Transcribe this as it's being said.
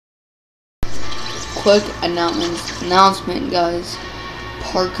quick announcement, guys.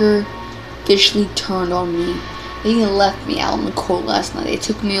 Parker officially turned on me. They left me out in the cold last night. They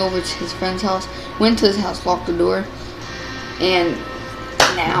took me over to his friend's house, went to his house, locked the door, and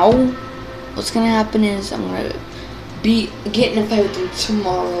now what's gonna happen is I'm gonna be getting in a fight with him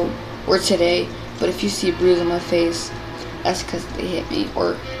tomorrow or today. But if you see a bruise on my face, that's because they hit me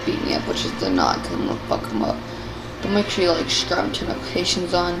or beat me up, which is they're not, because I'm gonna fuck them up. But make sure you subscribe and turn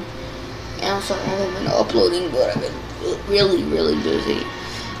notifications on. And I'm sorry I haven't been uploading, but I've been really, really busy.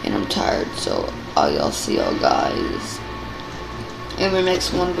 And I'm tired, so I'll see y'all guys in the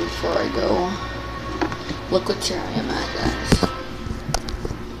next one. But before I go, look what tier I am at, guys.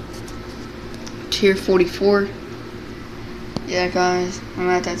 Tier 44. Yeah, guys, I'm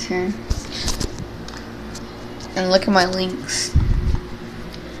at that tier. And look at my links.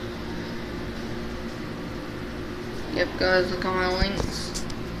 Yep, guys, look at my links.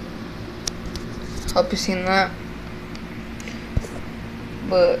 Hope you've seen that.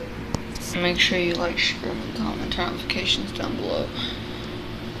 But make sure you share, and comment, turn notifications down below.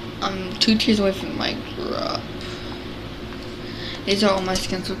 I'm 2 tiers away from my drop. These are all my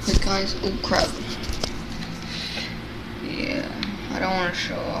skins real quick, guys. Oh crap. Yeah, I don't want to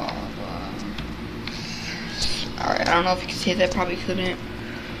show off. Alright, I don't know if you can see that, probably couldn't.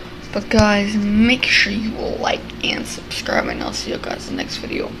 But guys, make sure you will like and subscribe, and I'll see you guys in the next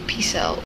video. Peace out.